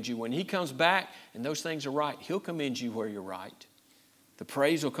commend you. When He comes back and those things are right, He'll commend you where you're right. The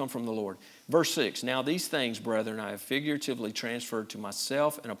praise will come from the Lord. Verse 6, now these things, brethren, I have figuratively transferred to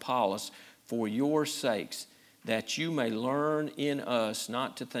myself and Apollos for your sakes, that you may learn in us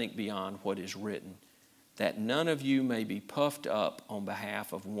not to think beyond what is written, that none of you may be puffed up on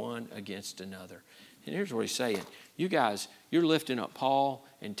behalf of one against another. And here's what he's saying. You guys, you're lifting up Paul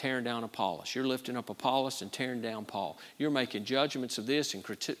and tearing down Apollos. You're lifting up Apollos and tearing down Paul. You're making judgments of this and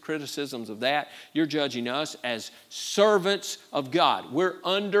criticisms of that. You're judging us as servants of God. We're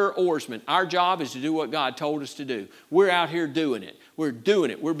under oarsmen. Our job is to do what God told us to do. We're out here doing it. We're doing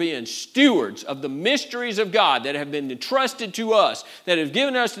it. We're being stewards of the mysteries of God that have been entrusted to us, that have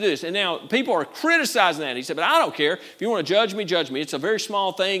given us to do this. And now people are criticizing that. He said, but I don't care. If you want to judge me, judge me. It's a very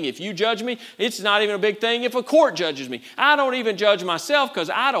small thing. If you judge me, it's not even a big thing if a court judges me. I don't even judge myself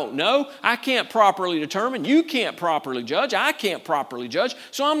because I don't know. I can't properly determine. You can't properly judge. I can't properly judge.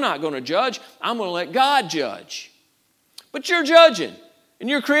 So I'm not going to judge. I'm going to let God judge. But you're judging, and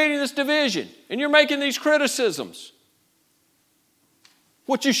you're creating this division, and you're making these criticisms.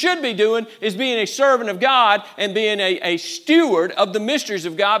 What you should be doing is being a servant of God and being a steward of the mysteries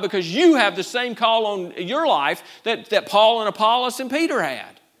of God, because you have the same call on your life that Paul and Apollos and Peter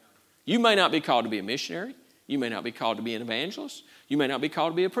had. You may not be called to be a missionary. You may not be called to be an evangelist. You may not be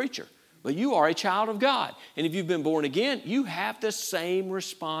called to be a preacher. But you are a child of God. And if you've been born again, you have the same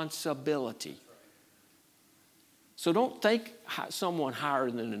responsibility. So don't think someone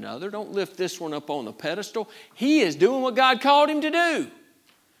higher than another. Don't lift this one up on the pedestal. He is doing what God called him to do.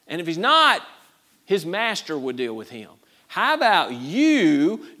 And if he's not, his master would deal with him. How about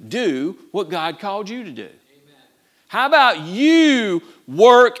you do what God called you to do? Amen. How about you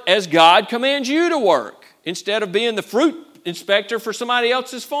work as God commands you to work, instead of being the fruit inspector for somebody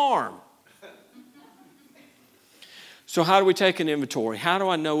else's farm? So how do we take an inventory? How do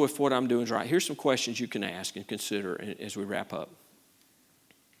I know if what I'm doing is right? Here's some questions you can ask and consider as we wrap up.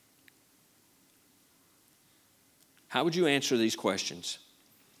 How would you answer these questions?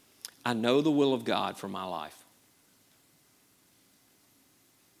 I know the will of God for my life.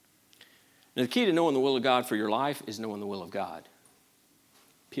 Now, the key to knowing the will of God for your life is knowing the will of God.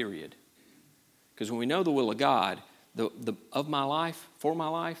 period. Because when we know the will of God, of my life, for my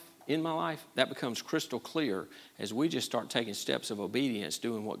life, in my life, that becomes crystal clear as we just start taking steps of obedience,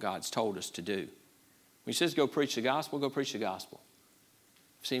 doing what God's told us to do. When He says go preach the gospel, go preach the gospel.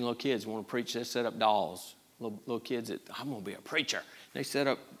 I've seen little kids want to preach, they set up dolls. Little kids that, I'm going to be a preacher. They set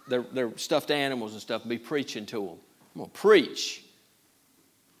up their stuffed animals and stuff and be preaching to them. I'm going to preach.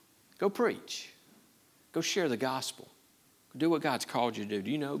 Go preach. Go share the gospel. Do what God's called you to do. Do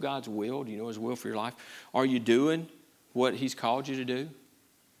you know God's will? Do you know His will for your life? Are you doing what He's called you to do?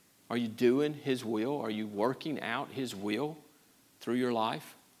 Are you doing His will? Are you working out His will through your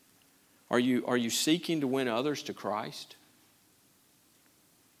life? Are you seeking to win others to Christ?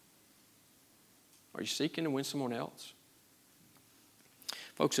 Are you seeking to win someone else?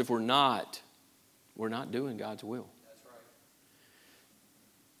 Folks, if we're not doing God's will. That's right.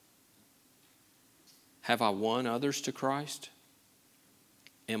 Have I won others to Christ?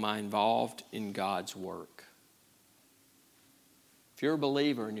 Am I involved in God's work? If you're a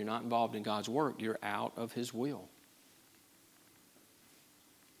believer and you're not involved in God's work, you're out of His will.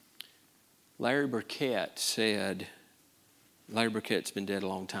 Larry Burkett's been dead a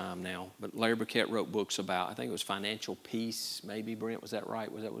long time now, but Larry Burkett wrote books about, I think it was Financial Peace, maybe, Brent, was that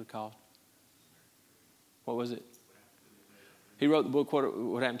right? Was that what it was called? What was it? He wrote the book,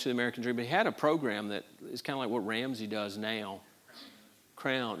 What Happened to the American Dream, but he had a program that is kind of like what Ramsey does now.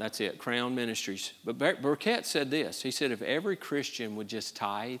 Crown, that's it, Crown Ministries. But Burkett said this, he said if every Christian would just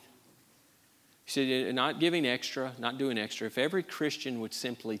tithe, he said not giving extra, not doing extra, if every Christian would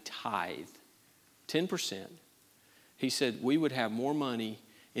simply tithe 10%, he said we would have more money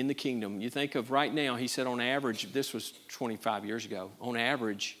in the kingdom. You think of right now, he said on average, this was 25 years ago, on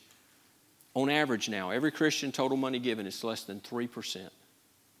average now, every Christian total money given is less than 3%.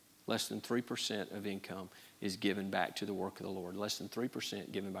 Less than 3% of income is given back to the work of the Lord. Less than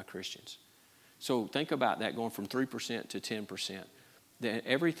 3% given by Christians. So think about that going from 3% to 10%. That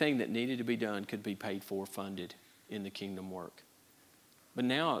everything that needed to be done could be paid for, funded in the kingdom work. But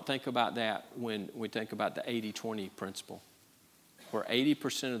now think about that when we think about the 80-20 principle, where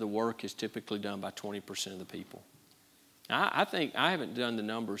 80% of the work is typically done by 20% of the people. I think I haven't done the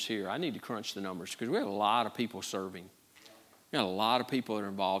numbers here. I need to crunch the numbers because we have a lot of people serving. We got a lot of people that are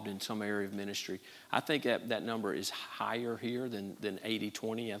involved in some area of ministry. I think that number is higher here than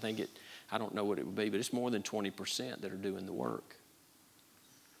 80-20. I don't know what it would be, but it's more than 20% that are doing the work.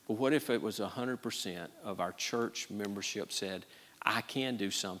 But what if it was 100% of our church membership said, I can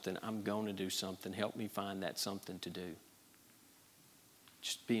do something, I'm going to do something, help me find that something to do.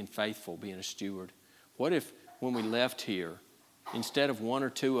 Just being faithful, being a steward. What if when we left here, instead of one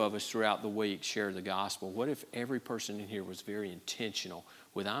or two of us throughout the week share the gospel, what if every person in here was very intentional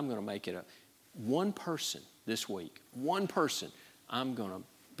with, I'm going to make it one person this week, one person, I'm going to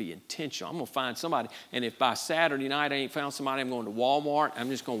be intentional. I'm going to find somebody, and if by Saturday night I ain't found somebody, I'm going to Walmart, I'm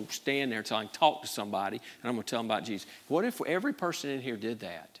just going to stand there until I can talk to somebody, and I'm going to tell them about Jesus. What if every person in here did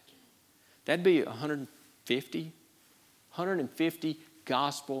that? That'd be 150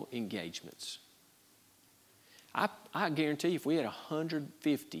 gospel engagements. I guarantee you if we had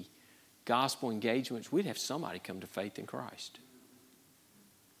 150 gospel engagements, we'd have somebody come to faith in Christ.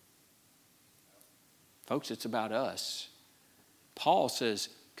 Folks, it's about us. Paul says,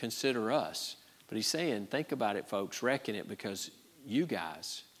 consider us. But he's saying, think about it, folks, reckon it, because you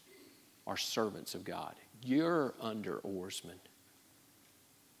guys are servants of God. You're under oarsmen.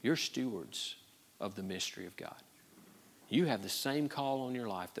 You're stewards of the mystery of God. You have the same call on your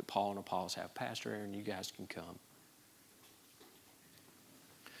life that Paul and Apollos have. Pastor Aaron, you guys can come.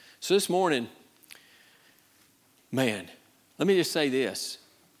 So this morning, man, let me just say this.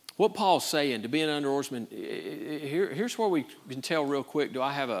 What Paul's saying, to be an under oarsman, here's where we can tell real quick, do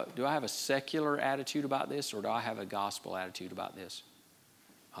I have a secular attitude about this, or do I have a gospel attitude about this?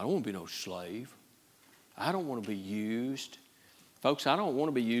 I don't want to be no slave. I don't want to be used. Folks, I don't want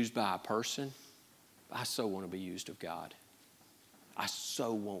to be used by a person. I so want to be used of God. I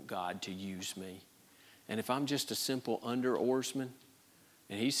so want God to use me. And if I'm just a simple under oarsman,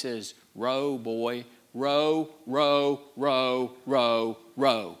 and he says, row, boy, row, row, row, row,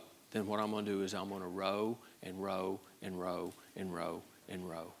 row, then what I'm going to do is I'm going to row and row and row and row and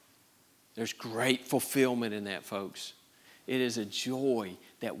row. There's great fulfillment in that, folks. It is a joy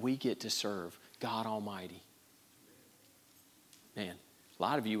that we get to serve God Almighty. Man, a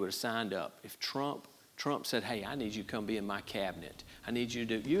lot of you would have signed up. If Trump said, hey, I need you to come be in my cabinet. I need you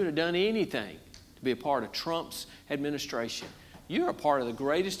to do, you would have done anything to be a part of Trump's administration. You're a part of the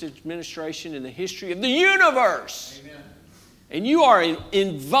greatest administration in the history of the universe. Amen. And you are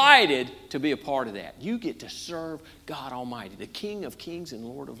invited to be a part of that. You get to serve God Almighty, the King of Kings and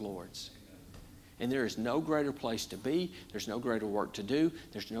Lord of Lords. And there is no greater place to be. There's no greater work to do.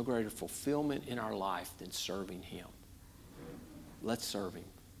 There's no greater fulfillment in our life than serving Him. Let's serve Him.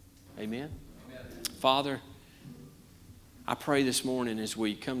 Amen? Amen. Father, I pray this morning as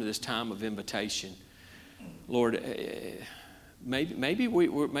we come to this time of invitation, Lord, maybe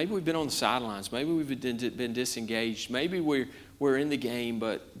we've been on the sidelines. Maybe we've been disengaged. Maybe we're in the game,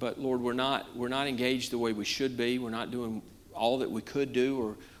 but Lord, we're not engaged the way we should be. We're not doing all that we could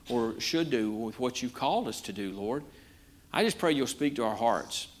do or should do with what you've called us to do, Lord. I just pray you'll speak to our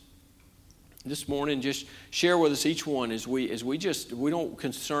hearts. This morning, just share with us each one as we don't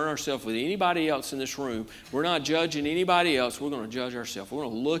concern ourselves with anybody else in this room. We're not judging anybody else. We're going to judge ourselves. We're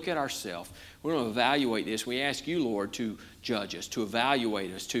going to look at ourselves. We're going to evaluate this. We ask you, Lord, to judge us, to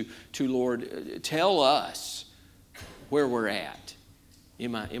evaluate us, to Lord, tell us where we're at.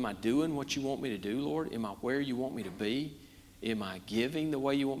 Am I doing what you want me to do, Lord? Am I where you want me to be? Am I giving the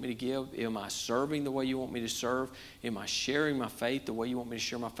way you want me to give? Am I serving the way you want me to serve? Am I sharing my faith the way you want me to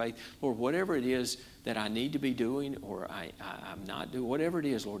share my faith? Lord, whatever it is that I need to be doing or I'm not doing, whatever it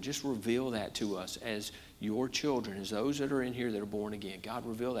is, Lord, just reveal that to us as your children, as those that are in here that are born again. God,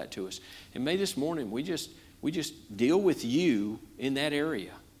 reveal that to us. And may this morning we just deal with you in that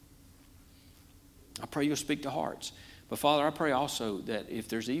area. I pray you'll speak to hearts. But Father, I pray also that if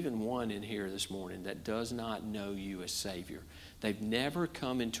there's even one in here this morning that does not know you as Savior, they've never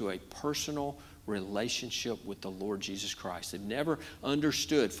come into a personal relationship with the Lord Jesus Christ. They've never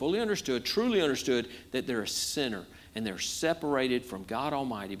understood, fully understood, truly understood that they're a sinner and they're separated from God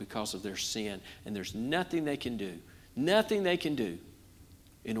Almighty because of their sin. And there's nothing they can do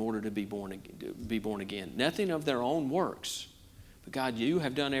in order to be born again. Nothing of their own works. But God, you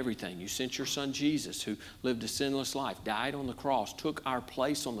have done everything. You sent your Son Jesus, who lived a sinless life, died on the cross, took our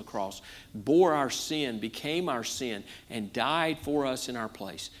place on the cross, bore our sin, became our sin, and died for us in our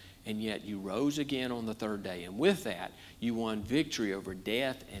place. And yet you rose again on the third day. And with that, you won victory over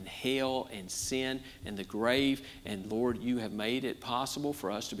death and hell and sin and the grave. And Lord, you have made it possible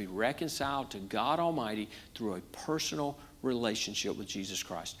for us to be reconciled to God Almighty through a personal relationship with Jesus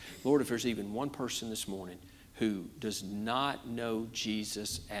Christ. Lord, if there's even one person this morning who does not know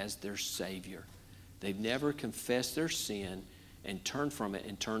Jesus as their Savior, they've never confessed their sin and turned from it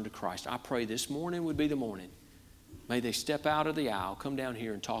and turned to Christ, I pray this morning would be the morning. May they step out of the aisle, come down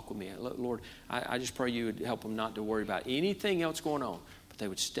here and talk with me. Lord, I just pray you would help them not to worry about anything else going on, but they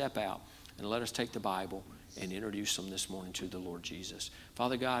would step out and let us take the Bible and introduce them this morning to the Lord Jesus.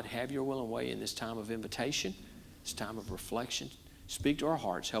 Father God, have your will and way in this time of invitation, this time of reflection. Speak to our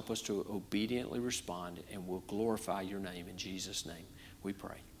hearts. Help us to obediently respond, and we'll glorify your name in Jesus' name. We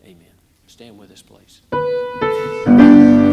pray. Amen. Stand with us, please.